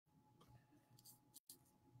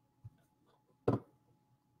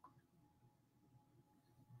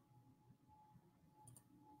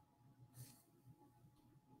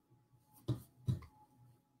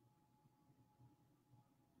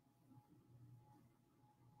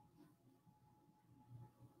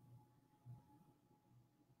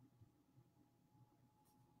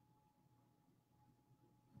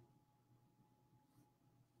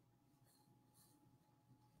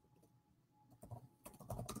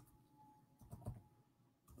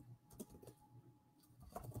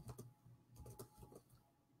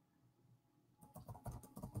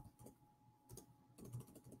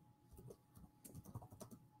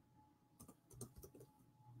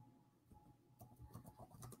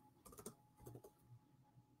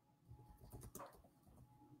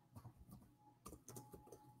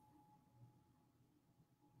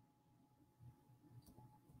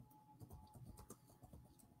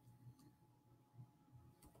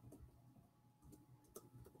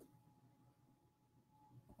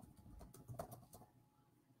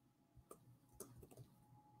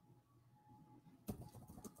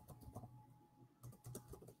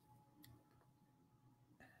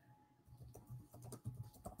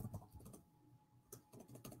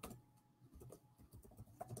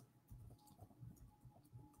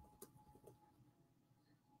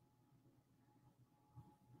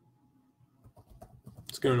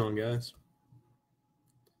going on, guys?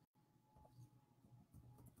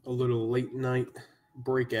 A little late night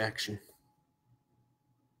break action.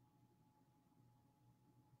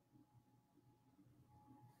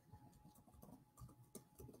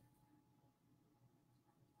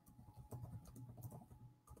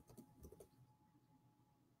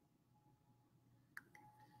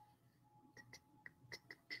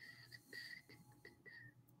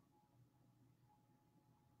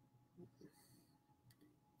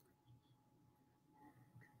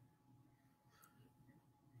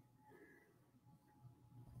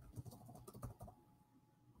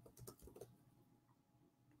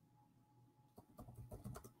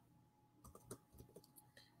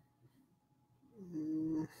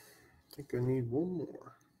 I think I need one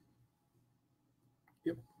more.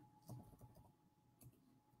 Yep.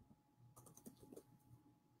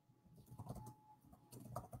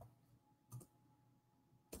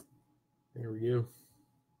 There we go.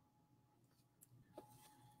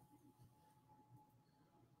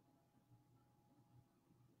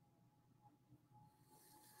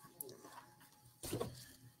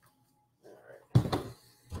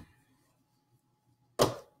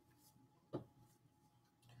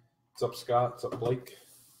 What's up, Scott? What's up, Blake?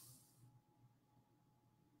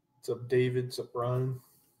 What's up, David? What's up, Brian?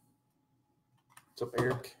 What's up,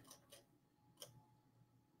 Eric?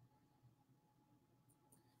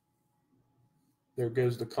 There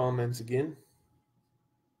goes the comments again.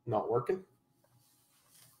 Not working.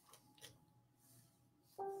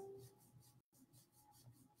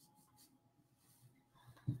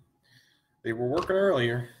 They were working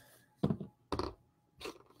earlier.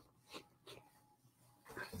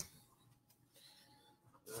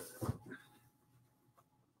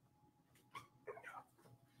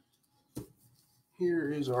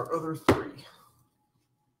 Here is our other three.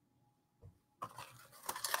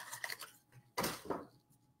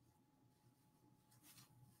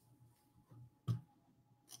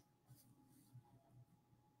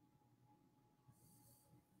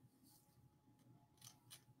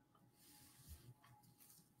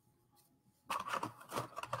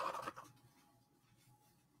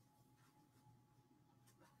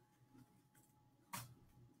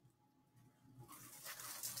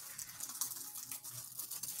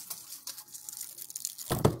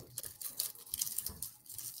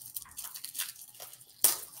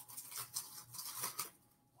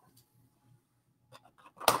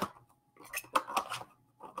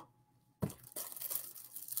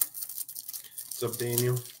 What's up,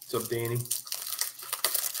 Daniel? What's up, Danny?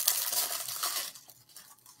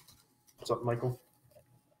 What's up, Michael?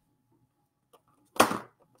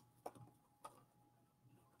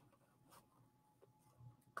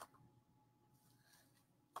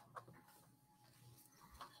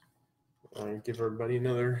 All right, give everybody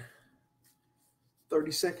another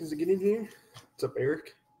 30 seconds to get in here. What's up,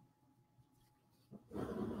 Eric?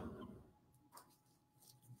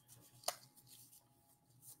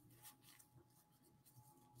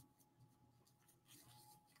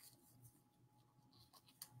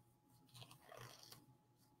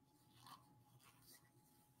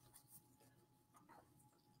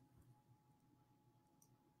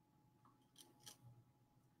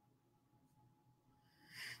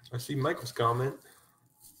 I see Michael's comment.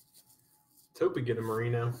 Let's hope we get a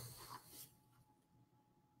Merino.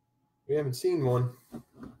 We haven't seen one.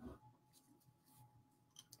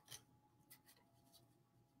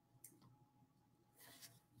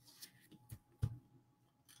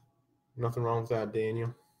 Nothing wrong with that,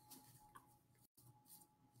 Daniel.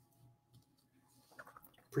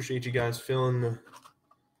 Appreciate you guys filling the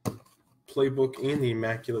playbook and the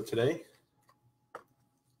Immaculate today.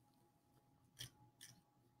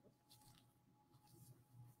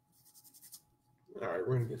 All right,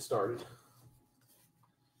 we're going to get started.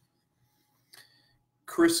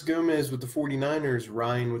 Chris Gomez with the 49ers,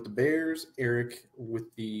 Ryan with the Bears, Eric with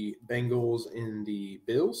the Bengals and the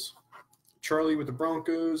Bills, Charlie with the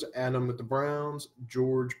Broncos, Adam with the Browns,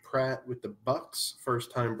 George Pratt with the Bucks.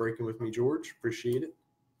 First time breaking with me, George. Appreciate it.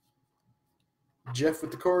 Jeff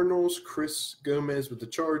with the Cardinals, Chris Gomez with the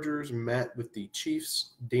Chargers, Matt with the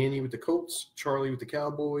Chiefs, Danny with the Colts, Charlie with the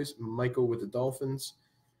Cowboys, Michael with the Dolphins,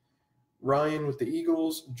 Ryan with the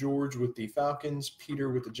Eagles, George with the Falcons,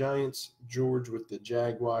 Peter with the Giants, George with the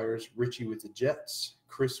Jaguars, Richie with the Jets,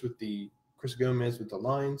 Chris Gomez with the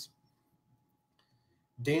Lions,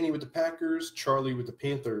 Danny with the Packers, Charlie with the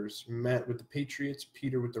Panthers, Matt with the Patriots,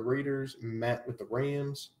 Peter with the Raiders, Matt with the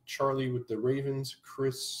Rams, Charlie with the Ravens,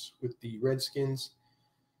 Chris with the Redskins,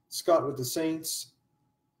 Scott with the Saints,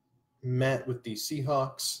 Matt with the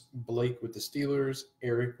Seahawks, Blake with the Steelers,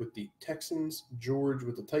 Eric with the Texans, George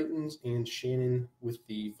with the Titans, and Shannon with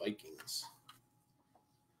the Vikings.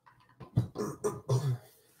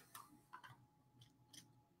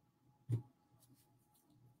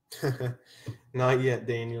 Not yet,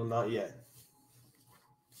 Daniel, not yet.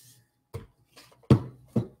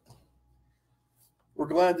 We're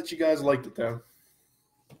glad that you guys liked it, though.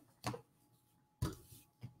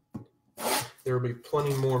 There will be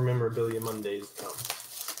plenty more memorabilia Mondays to come.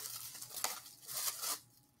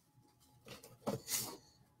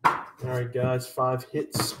 All right, guys, 5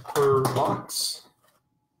 hits per box.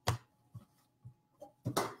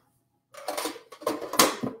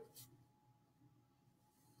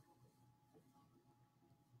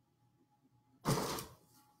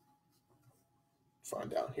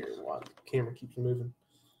 Find out here why the camera keeps moving.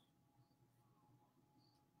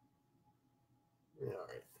 All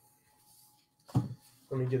right.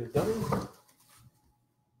 Let me get it done.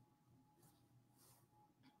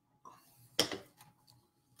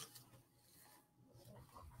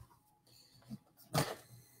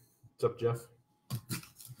 What's up, Jeff?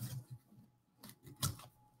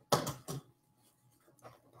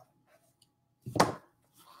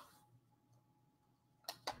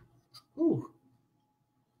 Ooh.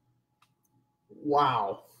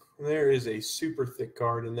 Wow. There is a super thick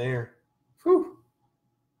card in there. Whew.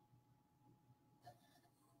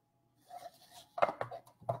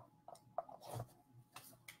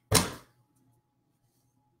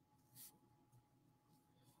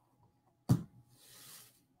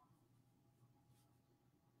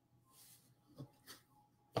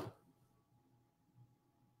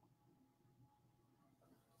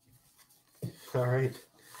 All right.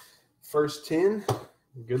 First 10.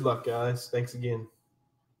 Good luck, guys. Thanks again.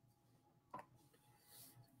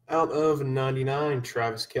 Out of 99,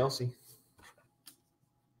 Travis Kelce.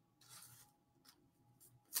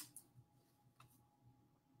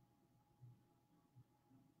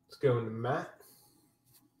 Let's go into Matt.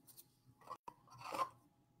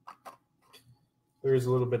 There is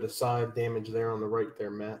a little bit of side damage there on the right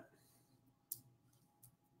there, Matt.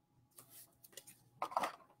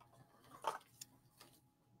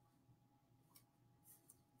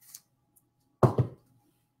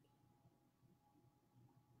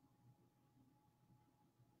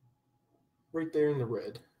 Right there in the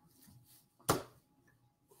red.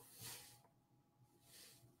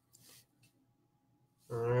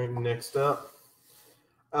 All right, next up,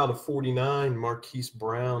 out of 49, Marquise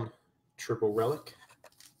Brown, triple relic.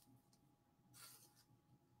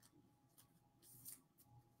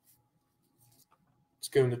 Let's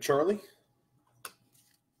go into Charlie.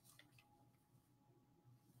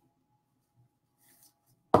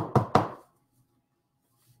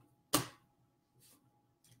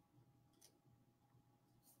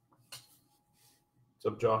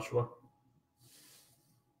 What's up, Joshua?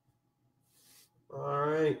 All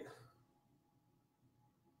right.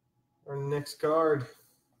 Our next card.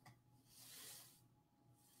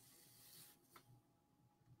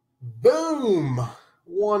 Boom!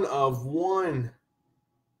 1 of 1.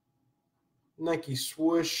 Nike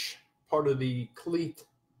swoosh, part of the cleat.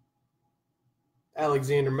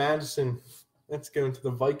 Alexander Madison. That's going to the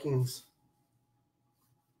Vikings.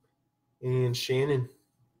 And Shannon.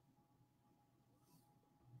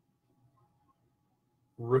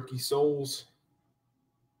 Rookie Souls.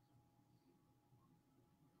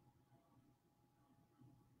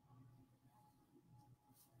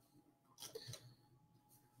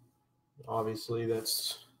 Obviously,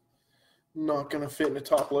 that's not going to fit in a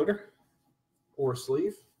top loader or a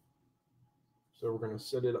sleeve. So we're going to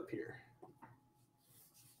set it up here.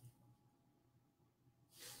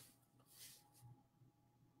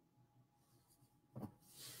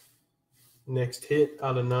 Next hit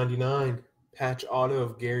out of 99, patch auto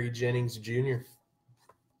of Gary Jennings Jr.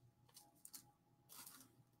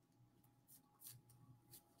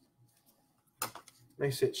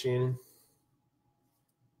 Nice hit, Shannon.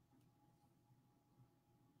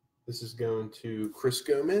 This is going to Chris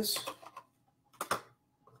Gomez.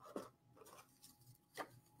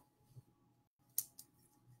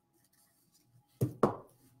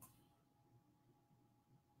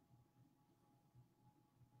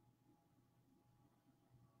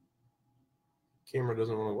 Camera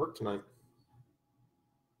doesn't want to work tonight.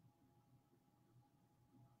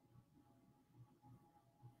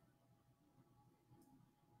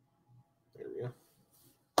 There we go.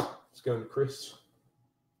 Let's go to Chris.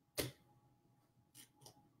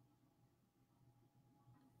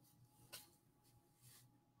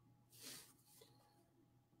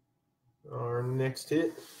 Our next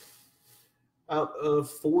hit, out of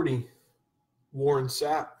 40, Warren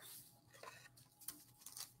Sapp,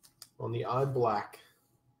 on the eye black.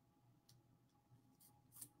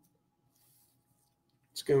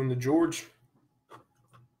 Let's go into George.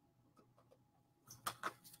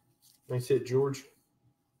 Nice hit, George.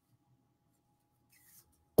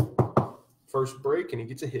 First break, and he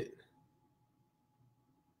gets a hit.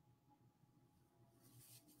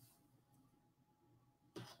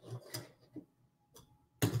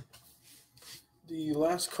 The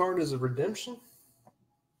last card is a redemption.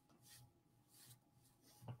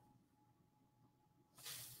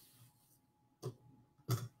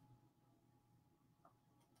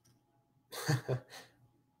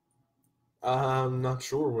 I'm not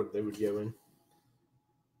sure what they would go in.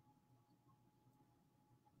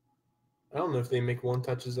 I don't know if they make one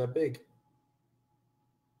touches that big.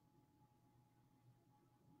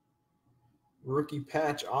 Rookie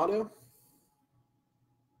patch auto.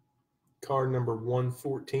 Card number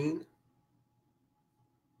 114.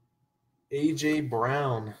 A.J.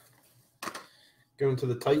 Brown. Going to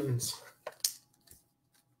the Titans.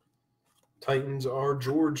 Titans are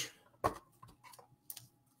George.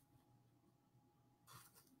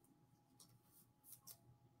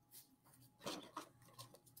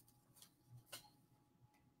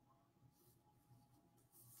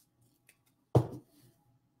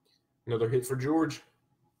 Another hit for George.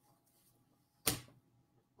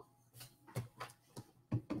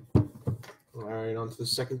 All right, on to the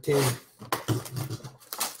second tin.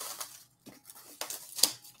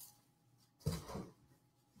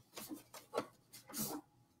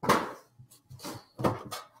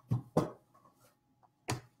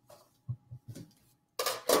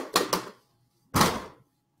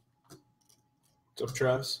 What's up,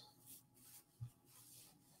 Travis?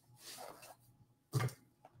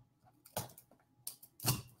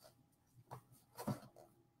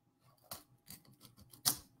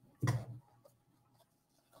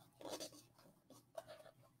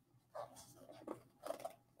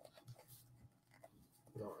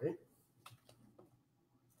 All right.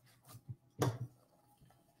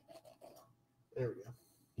 There we go.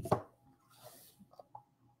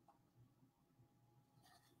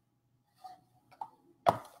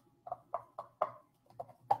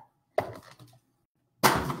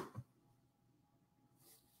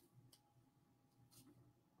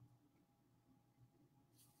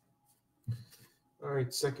 All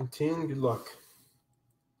right, second tin. Good luck.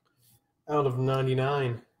 Out of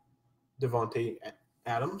 99, Devontae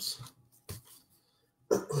Adams.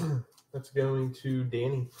 That's going to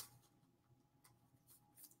Danny.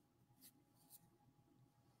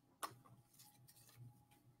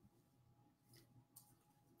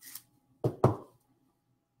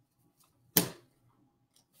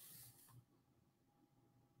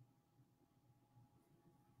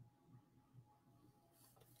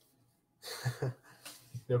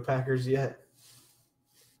 No Packers yet.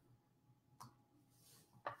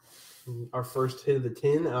 Our first hit of the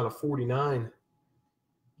tin out of 49.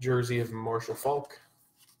 Jersey of Marshall Faulk.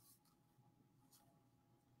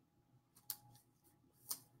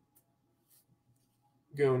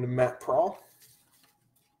 Going to Matt Prawl.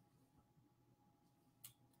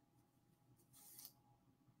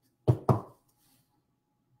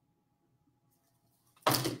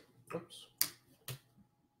 Oops.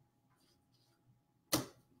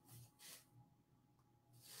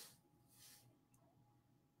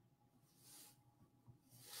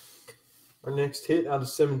 Our next hit out of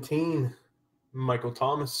 17, Michael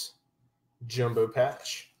Thomas, jumbo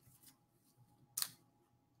patch.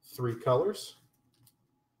 3 colors.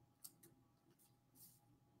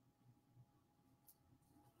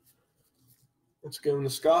 Let's go into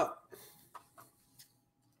Scott.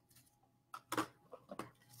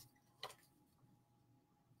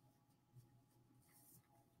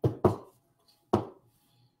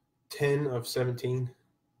 Ten of 17.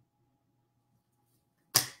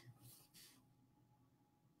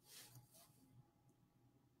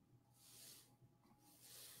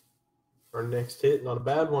 Our next hit, not a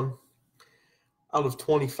bad one. Out of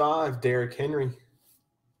 25, Derrick Henry.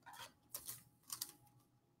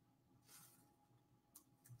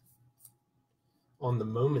 On the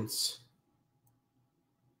moments,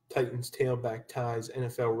 Titans tailback ties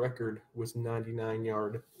NFL record with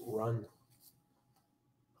 99-yard run.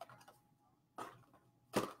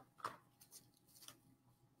 Let's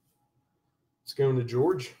go into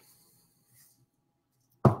George.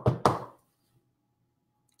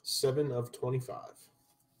 7 of 25.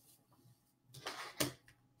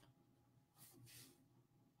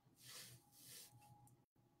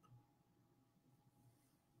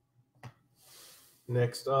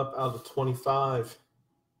 Next up, out of 25,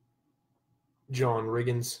 John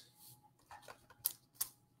Riggins.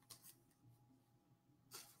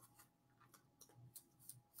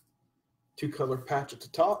 2-color patch at the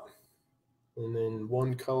top, and then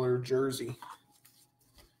 1-color jersey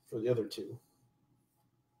for the other 2.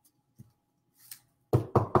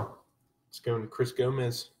 It's going to Chris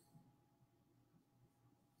Gomez.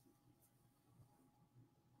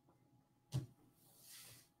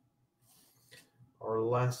 Our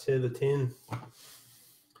last hit of the 10.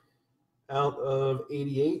 Out of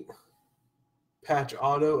 88, patch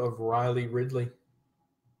auto of Riley Ridley.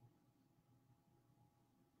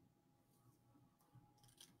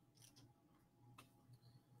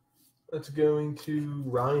 That's going to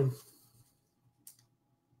Ryan.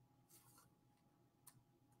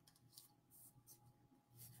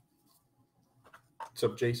 What's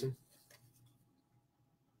up, Jason?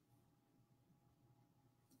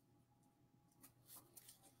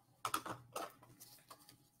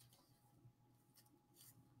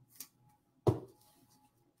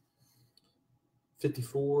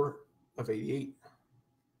 $54 of 88.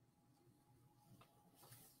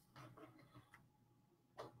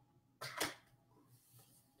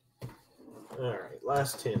 All right,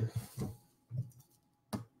 last 10.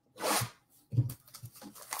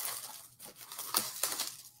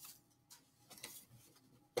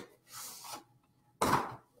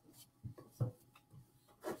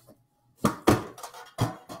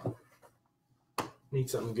 Need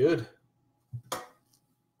something good.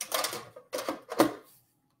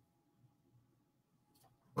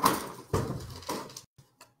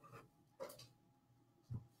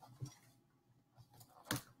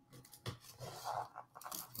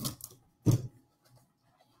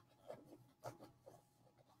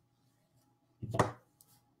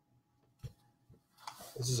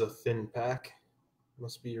 This is a thin pack.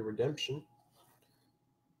 Must be a redemption.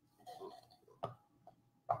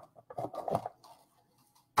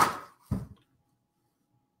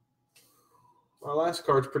 Our last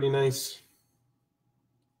card's pretty nice.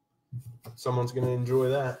 Someone's going to enjoy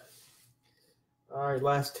that. All right,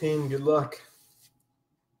 last 10. Good luck.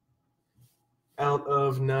 Out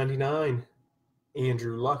of 99,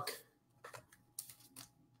 Andrew Luck.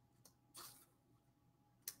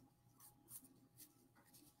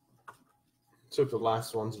 Let's hope the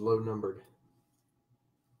last one's low numbered.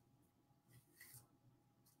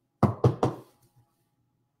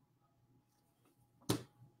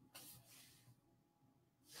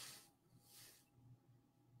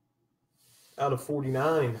 Out of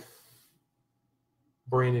 49,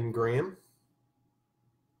 Brandon Graham.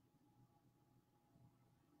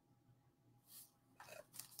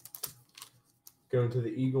 Going to the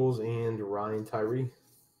Eagles and Ryan Tyree.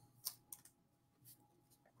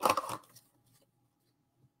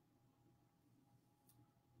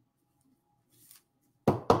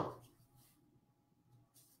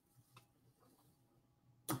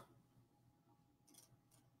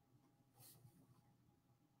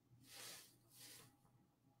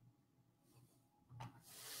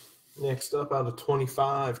 Next up, out of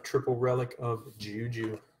 25, triple relic of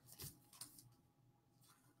Juju.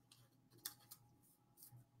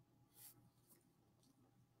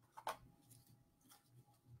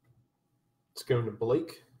 It's going to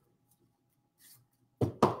Blake.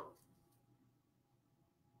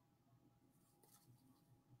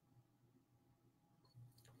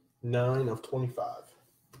 Nine of 25.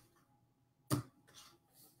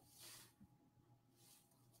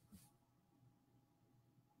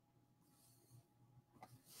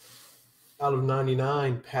 Out of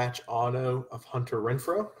 99, patch auto of Hunter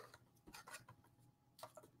Renfrow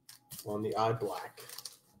on the eye black.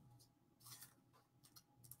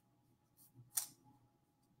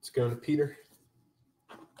 It's going to Peter.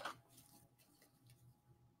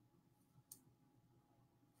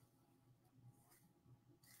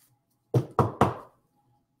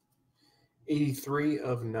 $83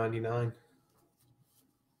 of 99.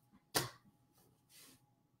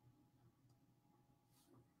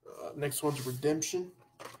 Next one's redemption.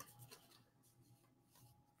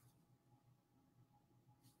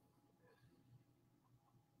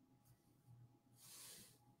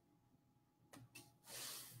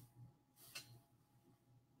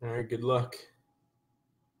 All right, good luck.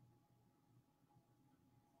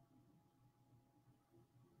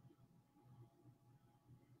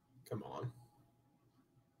 Come on.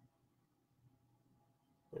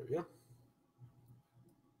 There we go.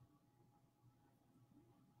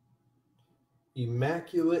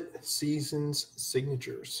 Immaculate Seasons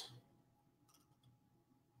Signatures.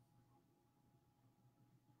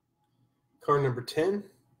 Card number 10.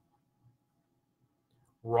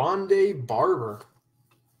 Rondé Barber.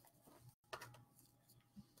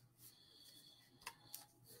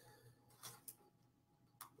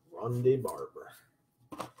 Rondé Barber.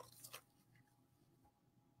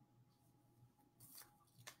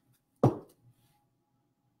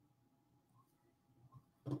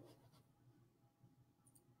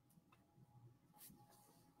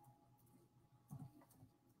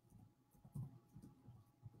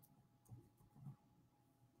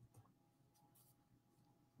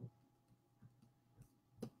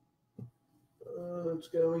 It's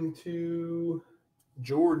going to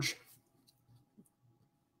George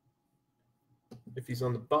if he's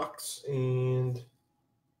on the Bucks, and if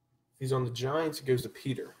he's on the Giants, it goes to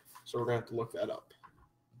Peter. So we're going to have to look that up.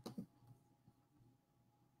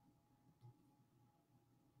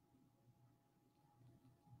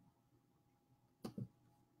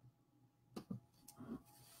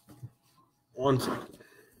 One second.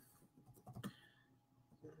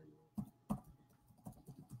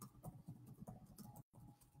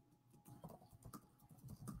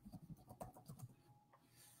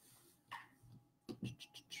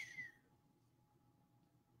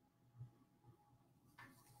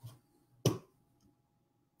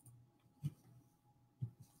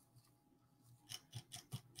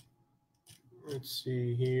 Let's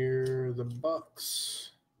see here. The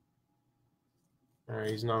Bucks. All right,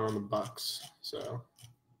 he's not on the Bucks, so.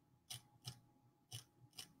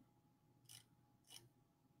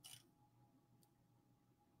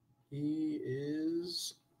 He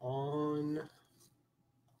is on.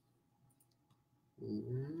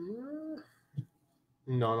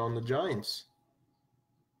 Not on the Giants.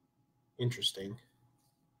 Interesting.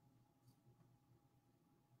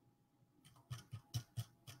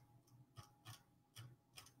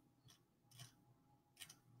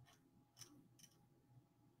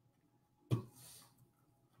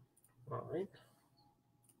 All right.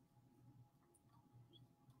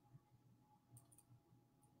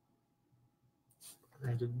 I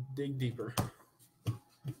have to dig deeper.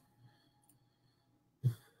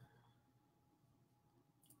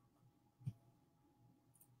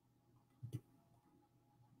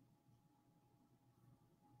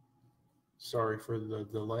 Sorry for the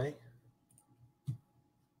delay.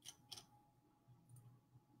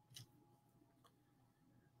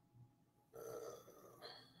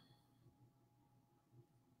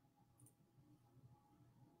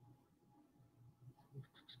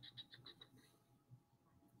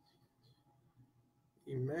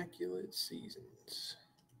 Immaculate Seasons.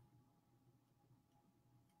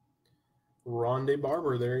 Rondé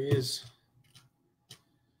Barber, there he is.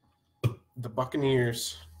 The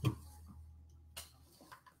Buccaneers.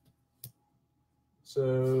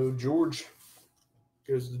 So George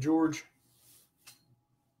goes to George.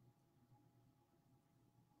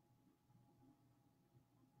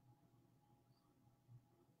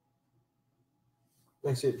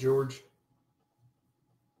 Nice hit, George.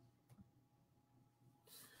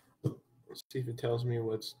 Let's see if it tells me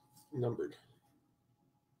what's numbered.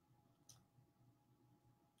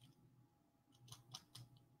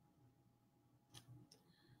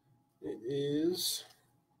 It is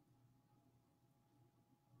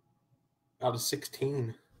out of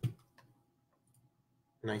 16.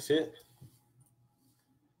 Nice hit.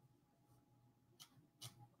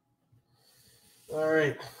 All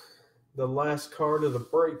right. The last card of the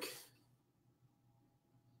break.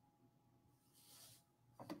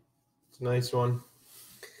 It's a nice one.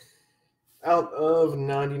 Out of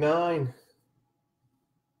 99.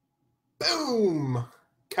 Boom!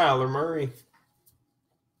 Kyler Murray.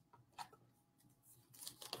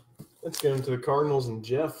 Let's go into the Cardinals and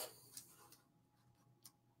Jeff.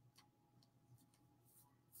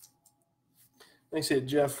 Nice hit,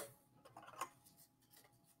 Jeff.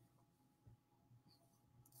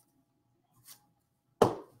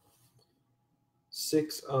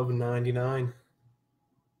 Six of 99.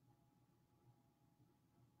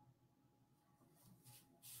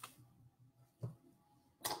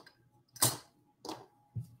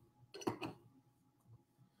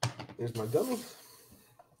 There's my dummy.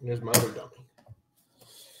 And there's my other dummy.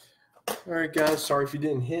 All right, guys. Sorry if you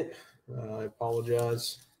didn't hit. I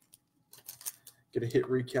apologize. Get a hit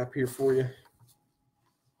recap here for you.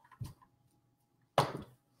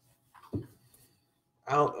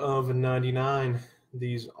 Out of 99,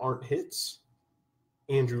 these aren't hits.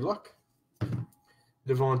 Andrew Luck,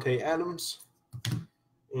 Devontae Adams,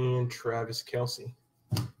 and Travis Kelce.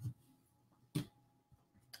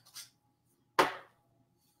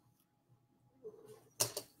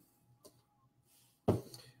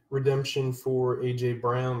 Redemption for A.J.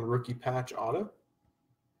 Brown, rookie patch auto.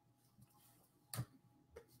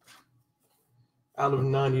 Out of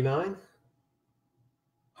 99,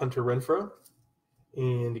 Hunter Renfrow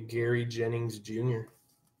and Gary Jennings Jr.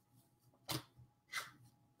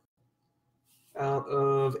 Out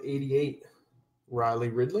of 88, Riley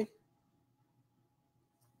Ridley.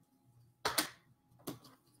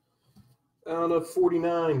 Out of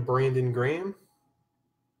 49, Brandon Graham,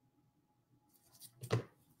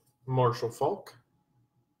 Marshall Faulk,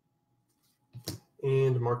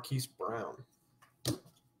 and Marquise Brown.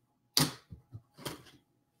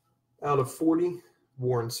 Out of 40,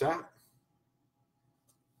 Warren Sapp,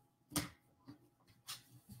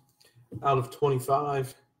 Out of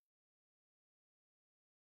 25,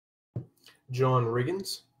 John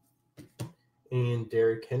Riggins and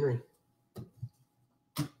Derrick Henry.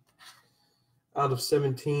 Out of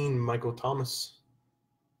 17, Michael Thomas.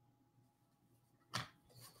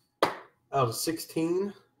 Out of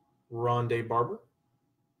 16, Rondé Barber.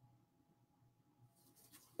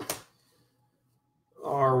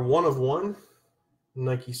 Our 1 of 1,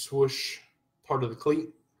 Nike swoosh, part of the cleat,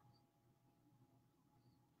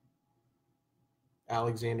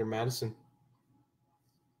 Alexander Madison.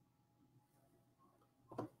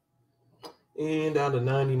 And out of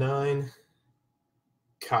 99,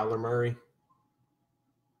 Kyler Murray.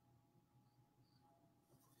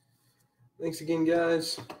 Thanks again,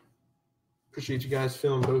 guys. Appreciate you guys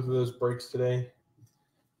filling both of those breaks today.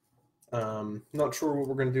 Not sure what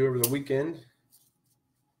we're going to do over the weekend,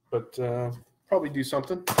 but probably do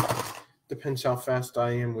something. Depends how fast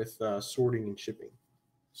I am with sorting and shipping.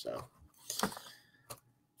 So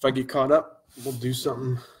if I get caught up, we'll do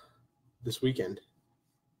something this weekend.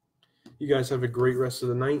 You guys have a great rest of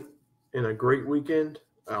the night and a great weekend.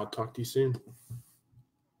 I'll talk to you soon.